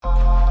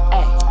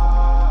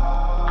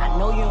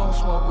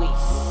weed.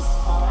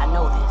 I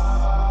know this.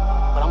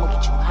 But I'm gonna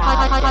get you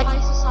high today.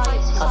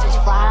 Cause it's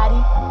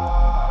Friday,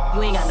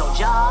 you ain't got no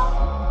job,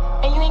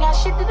 and you ain't got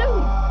shit to do.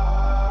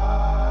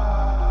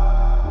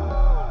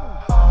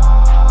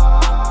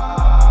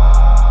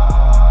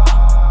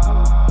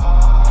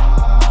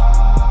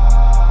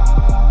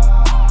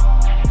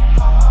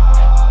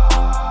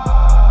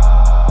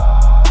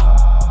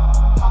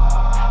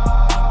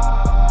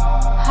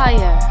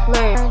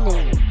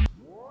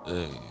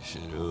 Hey,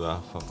 shit, I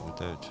fuck with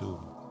that too.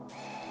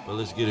 But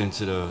let's get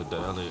into the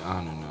LA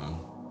Honor now.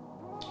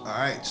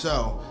 Alright,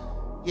 so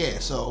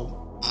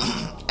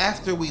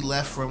after we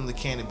left from the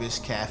Cannabis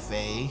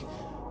Cafe,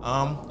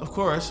 of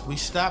course, we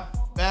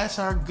stopped past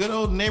our good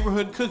old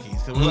neighborhood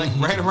Cookies, because we're like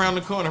right around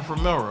the corner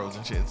from Melrose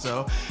and shit.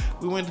 So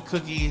we went to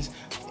Cookies,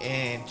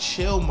 and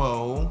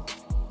Chilmo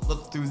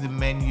looked through the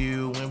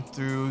menu, went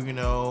through, we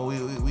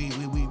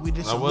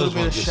did a little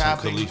bit of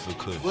shopping.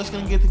 Was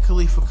gonna get the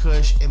Khalifa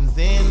Kush, and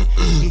then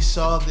he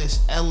saw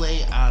this LA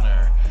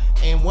Honor,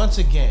 and once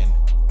again,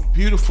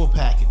 beautiful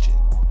packaging.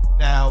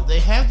 Now they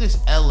have this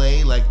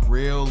LA like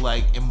real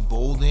like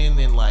emboldened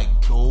and like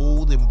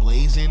gold and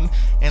blazing,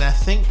 and I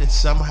think that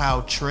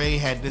somehow Trey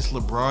had this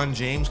LeBron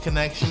James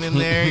connection in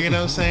there, you know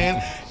what I'm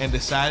saying, and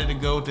decided to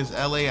go with this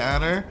LA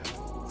Honor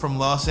from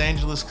Los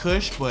Angeles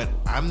Kush, but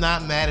I'm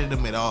not mad at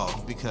him at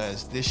all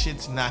because this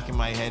shit's knocking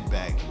my head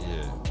back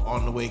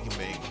on the wake and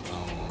bake.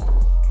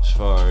 As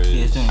far as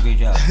he's doing a great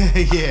job.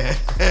 Yeah.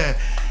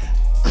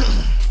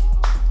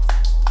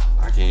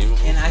 I can't even.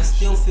 And I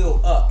still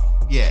feel up.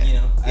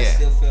 Yeah. I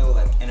still feel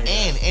like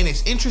energized. And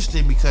it's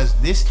interesting because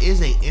this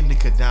is a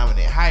indica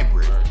dominant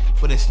hybrid,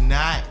 but it's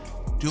not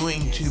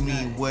doing to me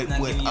what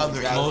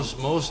other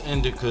most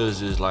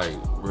indicas is like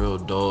real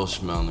dull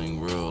smelling,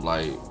 real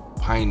like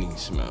piney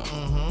smell.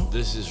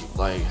 This is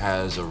like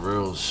has a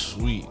real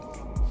sweet,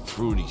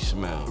 fruity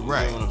smell. You know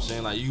what I'm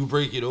saying? Like you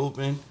break it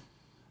open,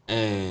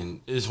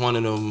 and it's one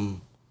of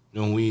them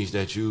weeds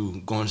that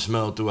you gonna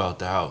smell throughout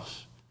the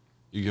house.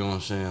 You get what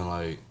I'm saying?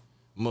 Like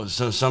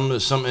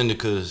some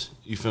indicas,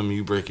 you feel me?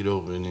 You break it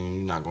open and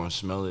you're not gonna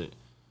smell it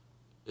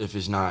if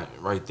it's not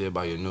right there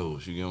by your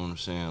nose. You get what I'm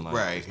saying?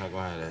 Like it's not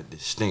gonna have that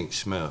distinct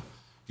smell.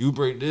 You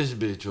break this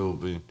bitch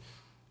open.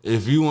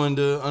 If you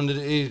under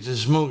the age of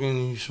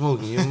smoking, you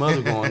smoking. Your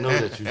mother gonna know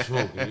that you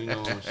smoking. You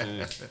know what I'm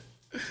saying?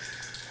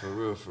 For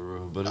real.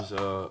 But it's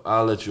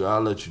I'll let you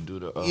do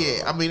the.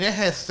 Yeah, I mean it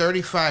has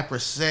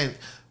 35%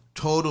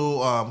 total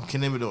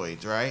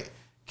cannabinoids, right?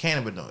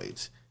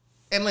 Cannabinoids.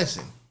 And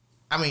listen,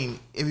 I mean,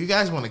 if you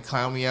guys want to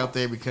clown me out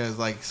there because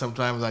like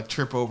sometimes I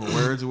trip over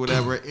words or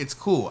whatever, it's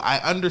cool. I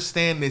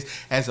understand this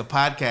as a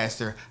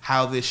podcaster,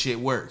 how this shit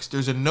works.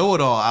 There's a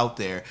know-it-all out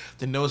there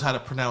that knows how to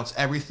pronounce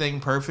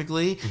everything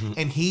perfectly,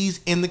 and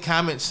he's in the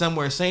comments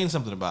somewhere saying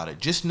something about it.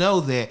 Just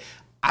know that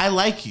I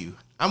like you.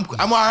 I'm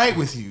all right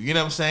with you. You know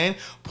what I'm saying?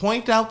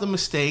 Point out the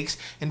mistakes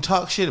and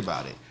talk shit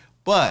about it.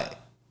 But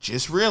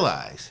just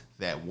realize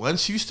that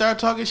once you start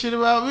talking shit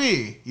about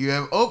me, you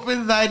have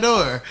opened thy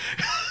door.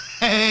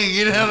 Hey,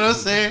 you know what I'm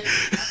saying?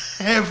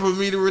 And for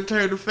me to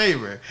return the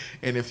favor.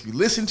 And if you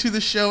listen to the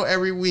show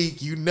every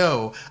week, you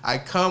know I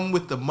come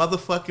with the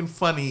motherfucking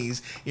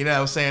funnies. You know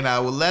what I'm saying? I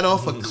will let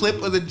off a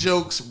clip of the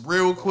jokes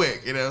real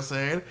quick. You know what I'm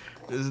saying?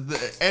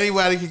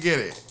 Anybody can get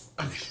it.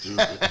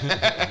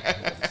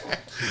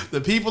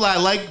 The people I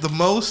like the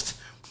most,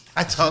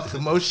 I talk the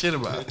most shit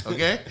about.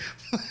 Okay?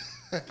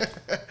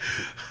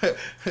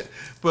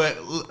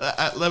 But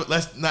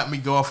let's not me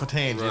go off a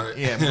tangent. Right.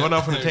 Yeah, I'm going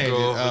off on a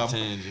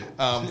tangent.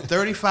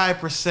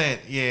 35%,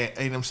 yeah, you know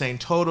what I'm saying,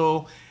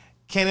 total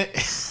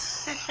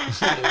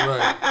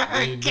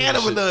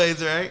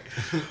cannabinoids, right?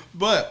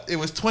 But it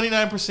was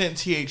 29%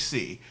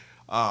 THC.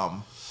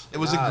 It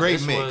was a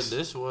great mix.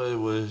 This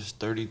one was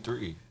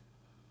 33.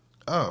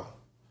 Oh.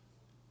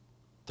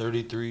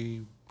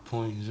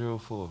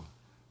 33.04.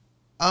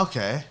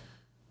 Okay.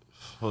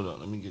 Hold on,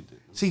 let me get that.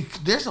 See,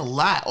 there's a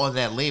lot on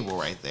that label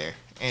right there,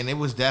 and it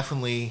was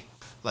definitely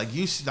like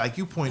you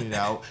pointed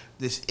out.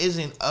 This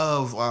isn't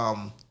of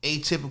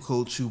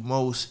atypical to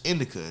most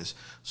indicas.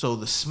 So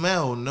the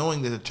smell,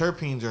 knowing that the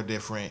terpenes are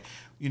different,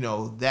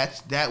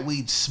 that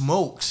weed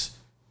smokes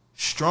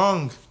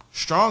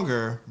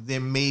stronger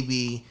than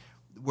maybe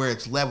where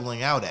it's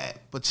leveling out at.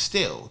 But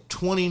still,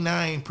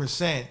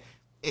 29%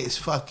 is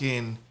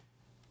fucking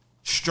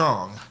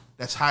strong.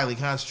 That's highly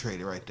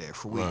concentrated right there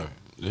for weed. Right.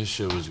 This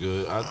shit was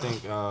good. I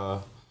think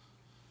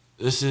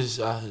this is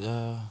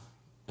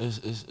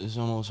it's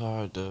almost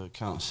hard to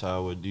count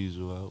Sour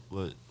Diesel out,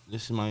 but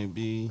this might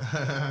be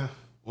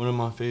one of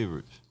my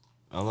favorites.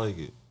 I like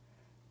it.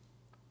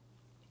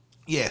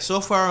 Yeah,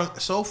 so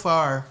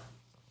far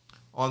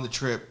on the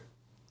trip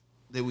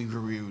that we've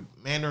reviewed,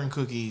 Mandarin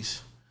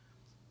Cookies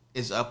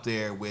is up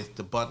there with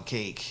the Bundt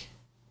Cake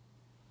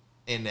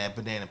and that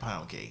Banana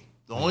Pound Cake.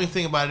 The only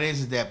thing about it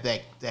is that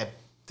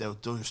there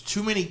was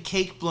too many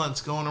cake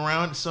blunts going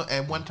around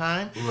at one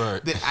time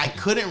right. that I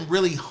couldn't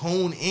really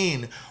hone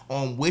in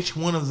on which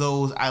one of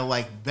those I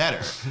liked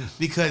better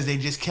because they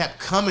just kept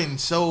coming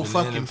so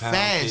fucking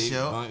fast, cake,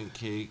 yo. Bundt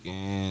cake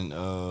and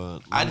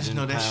I just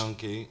know that pound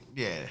cake.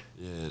 Yeah.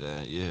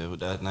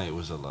 That night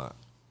was a lot.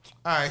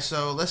 All right,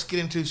 so let's get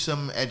into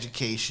some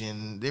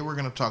education. Then we're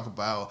gonna talk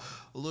about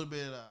a little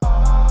bit.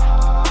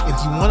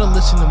 If you want to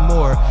listen to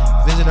more,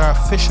 visit our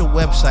official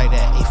website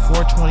at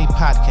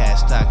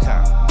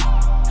a420podcast.com.